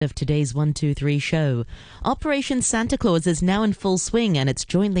Of today's 123 show. Operation Santa Claus is now in full swing and it's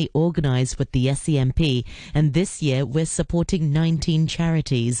jointly organised with the SCMP, and this year we're supporting 19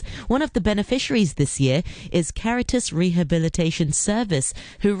 charities. One of the beneficiaries this year is Caritas Rehabilitation Service,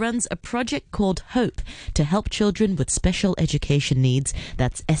 who runs a project called Hope to help children with special education needs,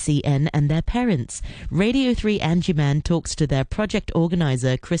 that's SEN, and their parents. Radio 3 Angie Man talks to their project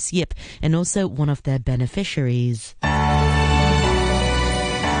organiser Chris Yip and also one of their beneficiaries.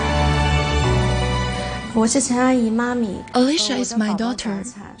 Alicia is my daughter.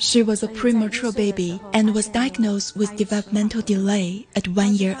 She was a premature baby and was diagnosed with developmental delay at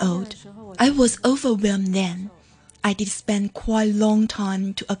 1 year old. I was overwhelmed then. I did spend quite a long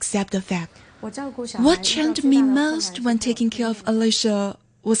time to accept the fact. What challenged me most when taking care of Alicia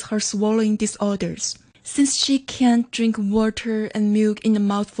was her swallowing disorders. Since she can't drink water and milk in a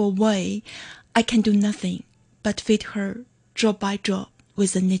mouthful way, I can do nothing but feed her drop by drop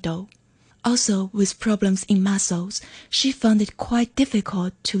with a needle. Also, with problems in muscles, she found it quite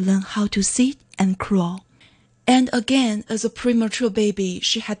difficult to learn how to sit and crawl. And again, as a premature baby,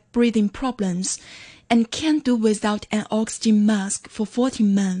 she had breathing problems and can't do without an oxygen mask for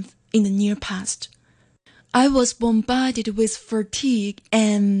 14 months in the near past. I was bombarded with fatigue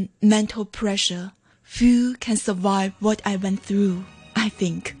and mental pressure. Few can survive what I went through, I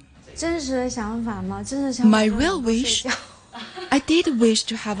think. My real wish? I did wish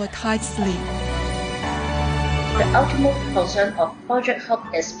to have a tight sleep. The ultimate concern of Project Hope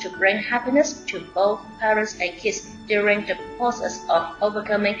is to bring happiness to both parents and kids during the process of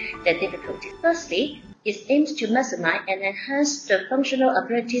overcoming their difficulties. Firstly, it aims to maximize and enhance the functional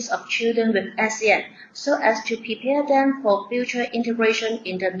abilities of children with SEN so as to prepare them for future integration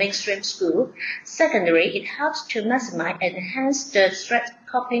in the mainstream school. Secondly, it helps to maximize and enhance the stress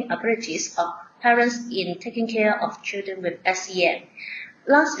coping abilities of parents in taking care of children with SEN.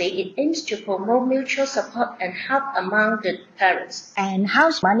 Lastly, it aims to promote mutual support and help among the parents. And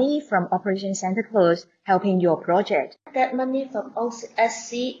how's money from Operation Santa Claus helping your project? That money from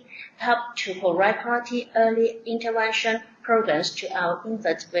OSC helped to provide quality early intervention programs to our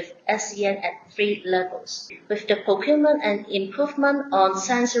infants with SEN at 3 levels. With the procurement and improvement on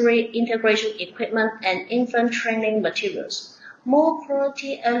sensory integration equipment and infant training materials, more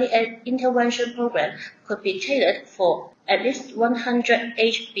quality early intervention programs could be tailored for at least 100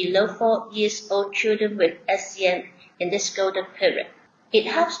 aged below 4 years old children with SEN in this golden period. It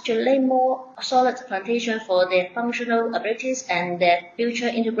helps to lay more solid foundation for their functional abilities and their future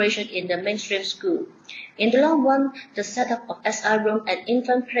integration in the mainstream school. In the long run, the setup of SI room and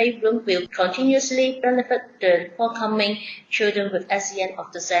infant playroom will continuously benefit the forthcoming children with SEN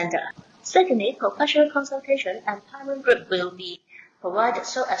of the center. Secondly, professional consultation and parent group will be provided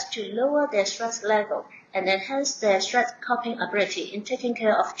so as to lower their stress level and enhance their stress coping ability in taking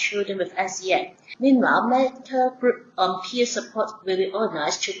care of children with SEN. Meanwhile, mentor group on peer support will be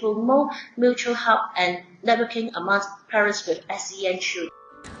organized to promote mutual help and networking amongst parents with SEN children.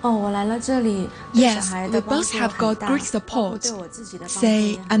 Yes, we both have got great support.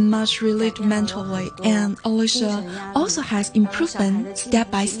 Say, I'm much relieved mentally, and Alicia also has improvement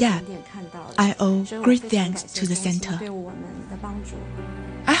step by step. I owe great thanks to the center.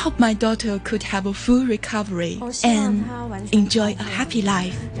 I hope my daughter could have a full recovery and enjoy a happy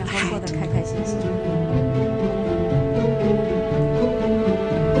life ahead.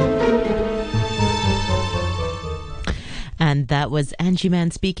 And that was Angie Man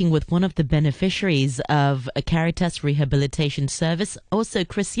speaking with one of the beneficiaries of a Caritas Rehabilitation Service, also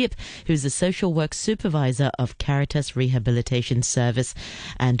Chris Yip, who's a social work supervisor of Caritas Rehabilitation Service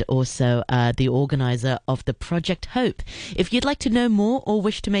and also the organizer of the Project Hope. If you'd like to know more or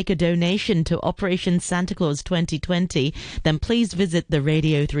wish to make a donation to Operation Santa Claus 2020, then please visit the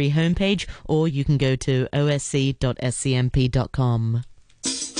Radio 3 homepage or you can go to osc.scmp.com.